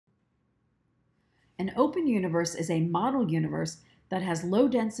An open universe is a model universe that has low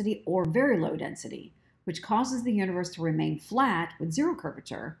density or very low density, which causes the universe to remain flat with zero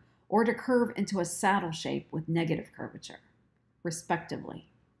curvature or to curve into a saddle shape with negative curvature,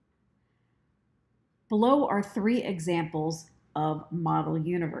 respectively. Below are 3 examples of model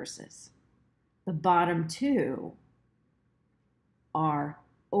universes. The bottom 2 are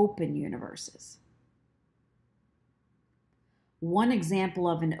open universes. One example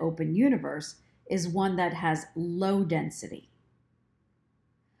of an open universe is one that has low density.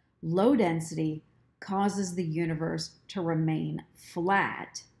 Low density causes the universe to remain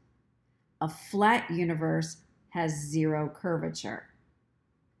flat. A flat universe has zero curvature.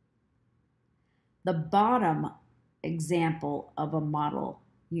 The bottom example of a model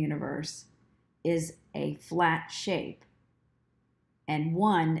universe is a flat shape, and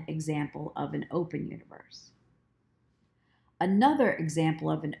one example of an open universe. Another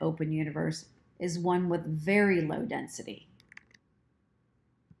example of an open universe is one with very low density.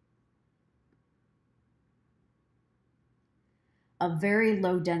 A very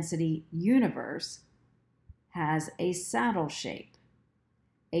low density universe has a saddle shape.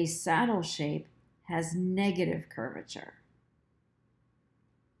 A saddle shape has negative curvature.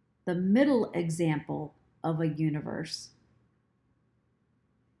 The middle example of a universe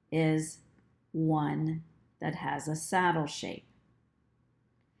is one that has a saddle shape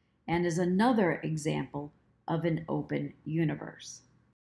and is another example of an open universe.